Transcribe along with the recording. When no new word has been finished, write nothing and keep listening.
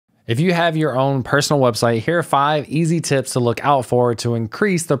If you have your own personal website, here are 5 easy tips to look out for to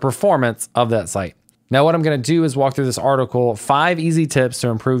increase the performance of that site. Now, what I'm going to do is walk through this article, 5 easy tips to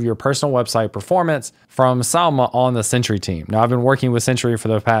improve your personal website performance from Salma on the Sentry team. Now, I've been working with Sentry for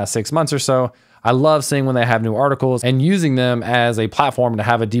the past 6 months or so. I love seeing when they have new articles and using them as a platform to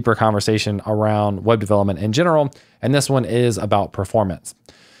have a deeper conversation around web development in general. And this one is about performance.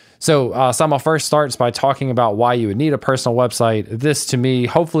 So Salma first starts by talking about why you would need a personal website. This to me,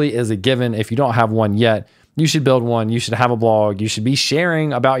 hopefully is a given. If you don't have one yet, you should build one. You should have a blog. You should be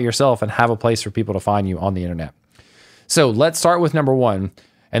sharing about yourself and have a place for people to find you on the internet. So let's start with number 1.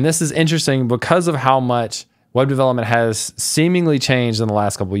 And this is interesting because of how much web development has seemingly changed in the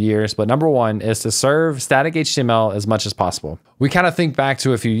last couple of years. But number 1 is to serve static HTML as much as possible. We kind of think back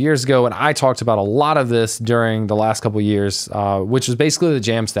to a few years ago, and I talked about a lot of this during the last couple of years, which was basically the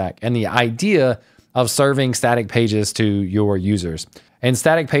Jamstack and the idea of serving static pages to your users. And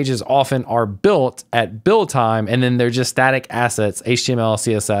static pages often are built at build time, and then they're just static assets, HTML,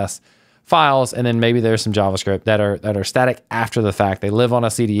 CSS files, and then maybe there's some JavaScript that are static after the fact. They live on a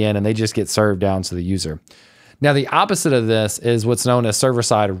CDN and they just get served down to the user. Now, the opposite of this is what's known as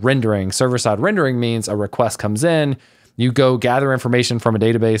server-side rendering. Server-side rendering means a request comes in, you go gather information from a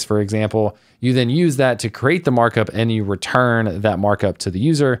database, for example, you then use that to create the markup and you return that markup to the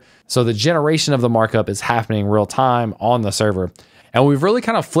user. So the generation of the markup is happening real time on the server. And we've really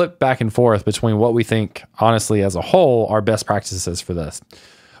kind of flipped back and forth between what we think, honestly, as a whole, are best practices for this.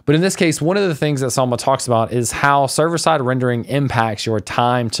 But in this case, one of the things that Salma talks about is how server-side rendering impacts your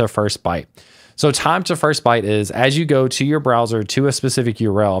time to first byte. So time to first byte is as you go to your browser to a specific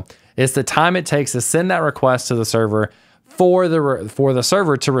URL, it's the time it takes to send that request to the server for the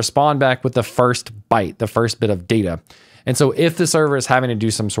server to respond back with the first byte, the first bit of data. And so if the server is having to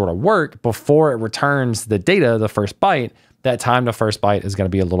do some sort of work before it returns the data, the first byte, that time to first byte is going to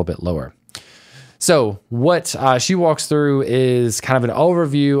be a little bit lower. So what she walks through is kind of an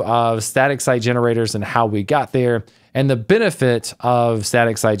overview of static site generators and how we got there. And the benefit of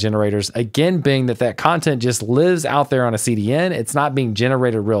static site generators, again, being that content just lives out there on a CDN. It's not being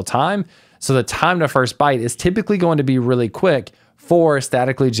generated real time. So the time to first byte is typically going to be really quick for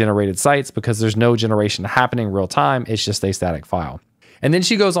statically generated sites because there's no generation happening real time. It's just a static file. And then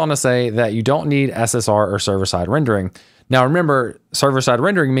she goes on to say that you don't need SSR or server-side rendering. Now, remember, server-side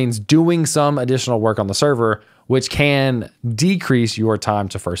rendering means doing some additional work on the server, which can decrease your time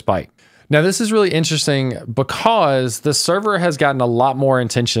to first byte. Now, this is really interesting because the server has gotten a lot more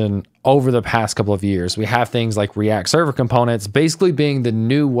attention over the past couple of years. We have things like React server components basically being the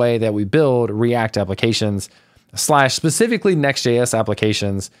new way that we build React applications / specifically Next.js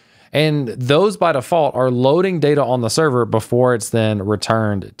applications. And those by default are loading data on the server before it's then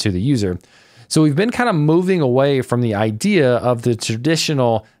returned to the user. So we've been kind of moving away from the idea of the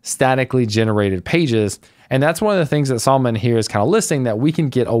traditional statically generated pages. And that's one of the things that Salman here is kind of listing that we can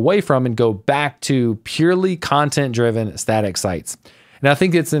get away from and go back to purely content-driven static sites. And I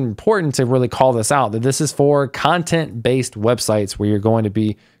think it's important to really call this out, that this is for content-based websites where you're going to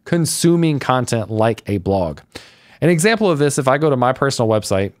be consuming content like a blog. An example of this, if I go to my personal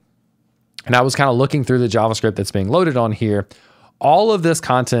website, and I was kind of looking through the JavaScript that's being loaded on here, all of this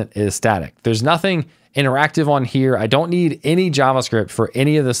content is static. There's nothing interactive on here. I don't need any JavaScript for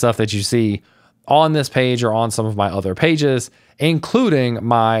any of the stuff that you see on this page or on some of my other pages, including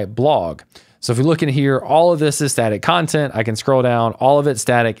my blog. So if you look in here, all of this is static content. I can scroll down, all of it's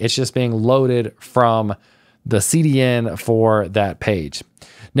static. It's just being loaded from the CDN for that page.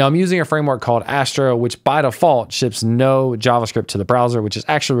 Now I'm using a framework called Astro, which by default ships no JavaScript to the browser, which is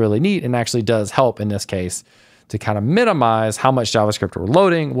actually really neat and actually does help in this case to kind of minimize how much JavaScript we're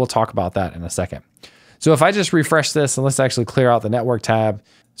loading. We'll talk about that in a second. So if I just refresh this and let's actually clear out the network tab.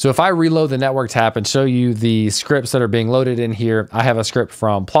 So if I reload the network tab and show you the scripts that are being loaded in here, I have a script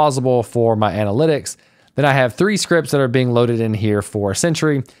from Plausible for my analytics. Then I have 3 scripts that are being loaded in here for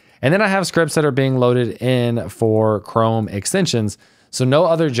Sentry. And then I have scripts that are being loaded in for Chrome extensions. So no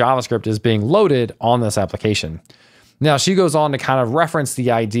other JavaScript is being loaded on this application. Now she goes on to kind of reference the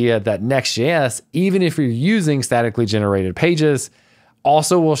idea that Next.js, even if you're using statically generated pages,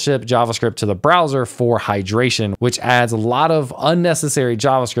 also will ship JavaScript to the browser for hydration, which adds a lot of unnecessary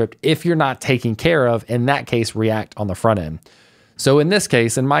JavaScript if you're not taking care of, in that case, React on the front end. So in this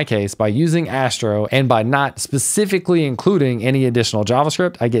case, in my case, by using Astro and by not specifically including any additional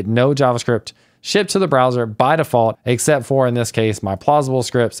JavaScript, I get no JavaScript shipped to the browser by default, except for, in this case, my Plausible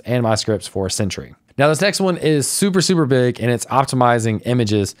scripts and my scripts for Sentry. Now, this next one is super big and it's optimizing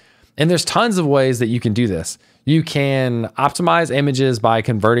images. And there's tons of ways that you can do this. You can optimize images by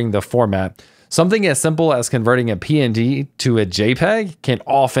converting the format. Something as simple as converting a PNG to a JPEG can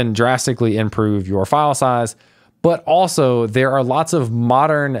often drastically improve your file size, but also there are lots of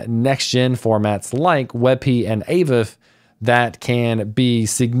modern next-gen formats like WebP and AVIF that can be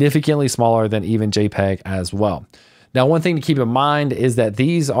significantly smaller than even JPEG as well. Now, one thing to keep in mind is that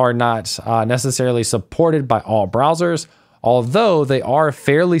these are not necessarily supported by all browsers, although they are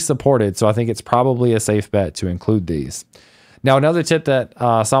fairly supported, so I think it's probably a safe bet to include these. Now, another tip that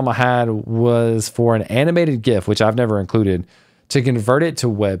Salma had was for an animated GIF, which I've never included, to convert it to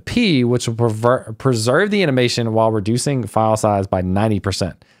WebP, which will preserve the animation while reducing file size by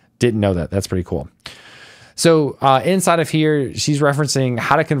 90%. Didn't know that. That's pretty cool. So inside of here, she's referencing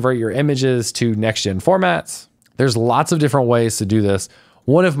how to convert your images to next-gen formats. There's lots of different ways to do this.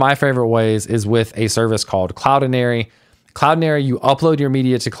 One of my favorite ways is with a service called Cloudinary. Cloudinary, you upload your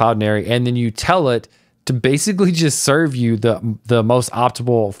media to Cloudinary, and then you tell it to basically just serve you the most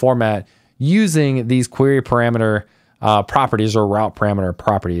optimal format using these query parameter properties or route parameter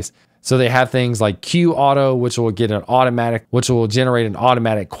properties. So they have things like Q auto, which will generate an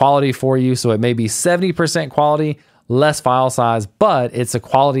automatic quality for you. So it may be 70% quality, less file size, but it's a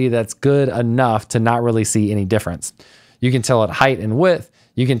quality that's good enough to not really see any difference. You can tell it height and width.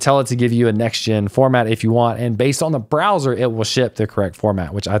 You can tell it to give you a next-gen format if you want. And based on the browser, it will ship the correct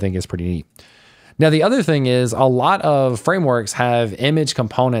format, which I think is pretty neat. Now, the other thing is a lot of frameworks have image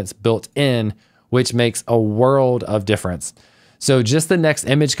components built in, which makes a world of difference. So just the next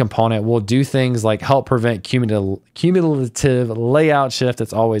image component will do things like help prevent cumulative layout shift.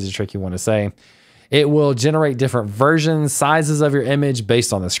 It's always a tricky one to say. It will generate different versions, sizes of your image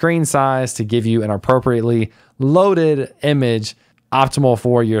based on the screen size to give you an appropriately loaded image optimal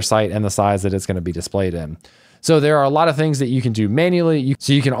for your site and the size that it's going to be displayed in. So there are a lot of things that you can do manually.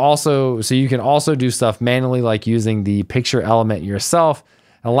 So you can also do stuff manually, like using the picture element yourself,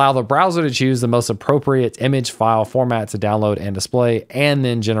 and allow the browser to choose the most appropriate image file format to download and display, and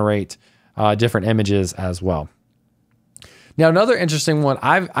then generate different images as well. Now, another interesting one,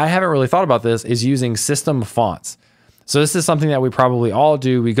 I haven't really thought about this, is using system fonts. So this is something that we probably all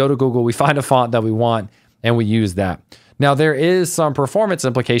do. We go to Google, we find a font that we want, and we use that. Now, there is some performance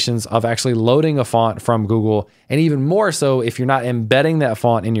implications of actually loading a font from Google, and even more so if you're not embedding that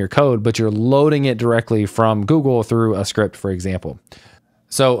font in your code, but you're loading it directly from Google through a script, for example.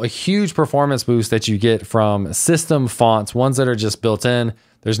 So a huge performance boost that you get from system fonts, ones that are just built in.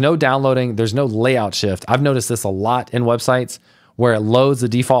 There's no downloading, there's no layout shift. I've noticed this a lot in websites where it loads the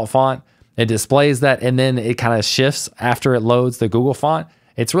default font, it displays that, and then it kind of shifts after it loads the Google font.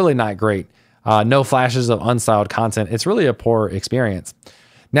 It's really not great. No flashes of unstyled content. It's really a poor experience.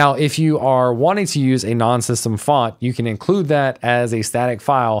 Now, if you are wanting to use a non-system font, you can include that as a static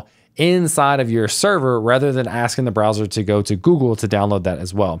file inside of your server rather than asking the browser to go to Google to download that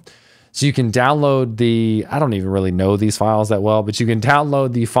as well. So you can download I don't even really know these files that well, but you can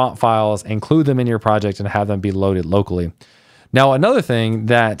download the font files, include them in your project, and have them be loaded locally. Now, another thing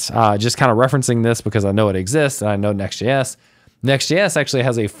that just kind of referencing this because I know it exists and I know Next.js actually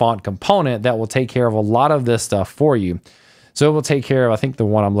has a font component that will take care of a lot of this stuff for you. So it will take care of, I think the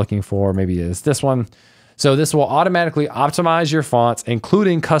one I'm looking for maybe is this one. So this will automatically optimize your fonts,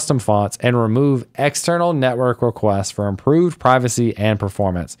 including custom fonts, and remove external network requests for improved privacy and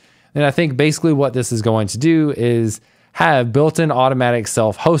performance. And I think basically what this is going to do is have built-in automatic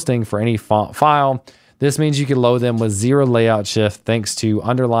self-hosting for any font file. This means you can load them with zero layout shift thanks to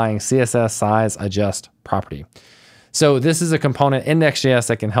underlying CSS size adjust property. So this is a component in Next.js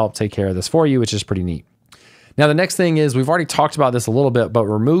that can help take care of this for you, which is pretty neat. Now, the next thing is, we've already talked about this a little bit, but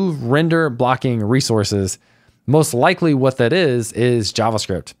remove render blocking resources. Most likely what that is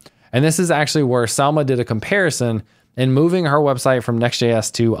JavaScript. And this is actually where Salma did a comparison in moving her website from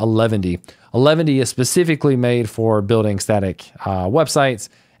Next.js to 11D. 11D is specifically made for building static websites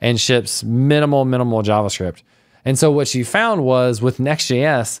and ships minimal JavaScript. And so what she found was with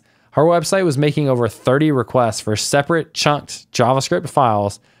Next.js, her website was making over 30 requests for separate chunked JavaScript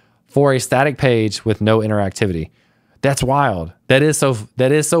files for a static page with no interactivity. That's wild. That is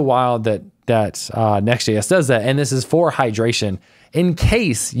so wild that Next.js does that. And this is for hydration in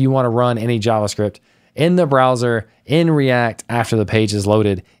case you want to run any JavaScript in the browser in React after the page is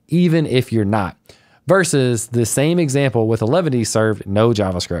loaded, even if you're not. Versus the same example with 11D served no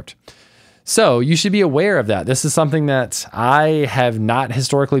JavaScript. So you should be aware of that. This is something that I have not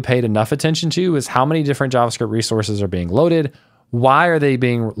historically paid enough attention to, is how many different JavaScript resources are being loaded, why are they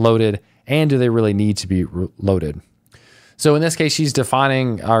being loaded, and do they really need to be loaded? So in this case, she's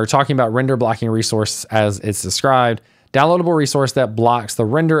defining or talking about render blocking resource as it's described, downloadable resource that blocks the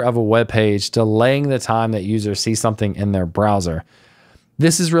render of a web page, delaying the time that users see something in their browser.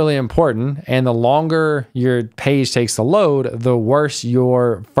 This is really important, and the longer your page takes to load, the worse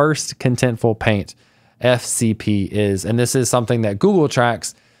your first contentful paint FCP is. And this is something that Google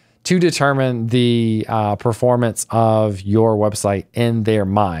tracks to determine the performance of your website in their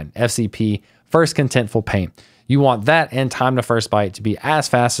mind. FCP, first contentful paint. You want that and time to first byte to be as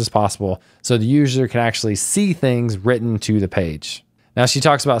fast as possible so the user can actually see things written to the page. Now, she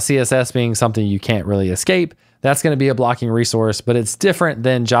talks about CSS being something you can't really escape. That's going to be a blocking resource, but it's different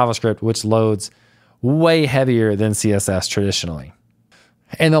than JavaScript, which loads way heavier than CSS traditionally.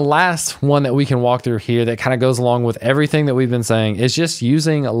 And the last one that we can walk through here that kind of goes along with everything that we've been saying is just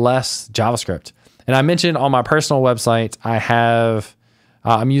using less JavaScript. And I mentioned on my personal website,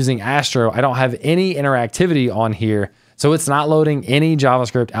 I'm using Astro. I don't have any interactivity on here, so it's not loading any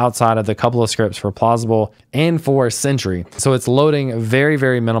JavaScript outside of the couple of scripts for Plausible and for Sentry. So it's loading very,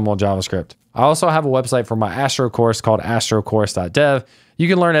 very minimal JavaScript. I also have a website for my Astro course called astrocourse.dev. You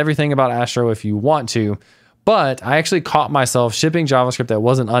can learn everything about Astro if you want to, but I actually caught myself shipping JavaScript that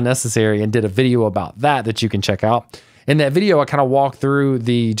wasn't unnecessary and did a video about that you can check out. In that video, I kind of walked through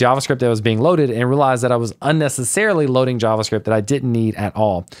the JavaScript that was being loaded and realized that I was unnecessarily loading JavaScript that I didn't need at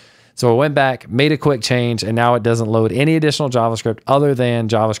all. So I went back, made a quick change, and now it doesn't load any additional JavaScript other than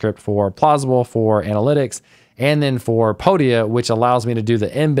JavaScript for Plausible, for Analytics, and then for Podia, which allows me to do the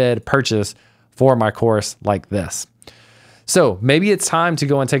embed purchase for my course like this. So maybe it's time to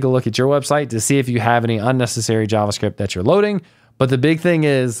go and take a look at your website to see if you have any unnecessary JavaScript that you're loading. But the big thing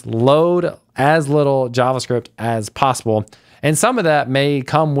is load as little JavaScript as possible. And some of that may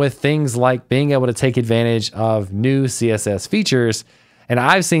come with things like being able to take advantage of new CSS features. And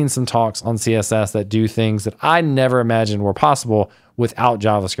I've seen some talks on CSS that do things that I never imagined were possible without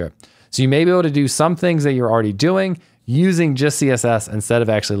JavaScript. So you may be able to do some things that you're already doing using just CSS instead of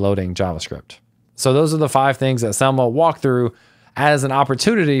actually loading JavaScript. So those are the 5 things that Selma walked through as an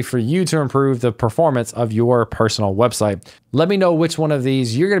opportunity for you to improve the performance of your personal website. Let me know which one of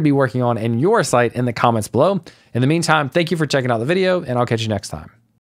these you're going to be working on in your site in the comments below. In the meantime, thank you for checking out the video, and I'll catch you next time.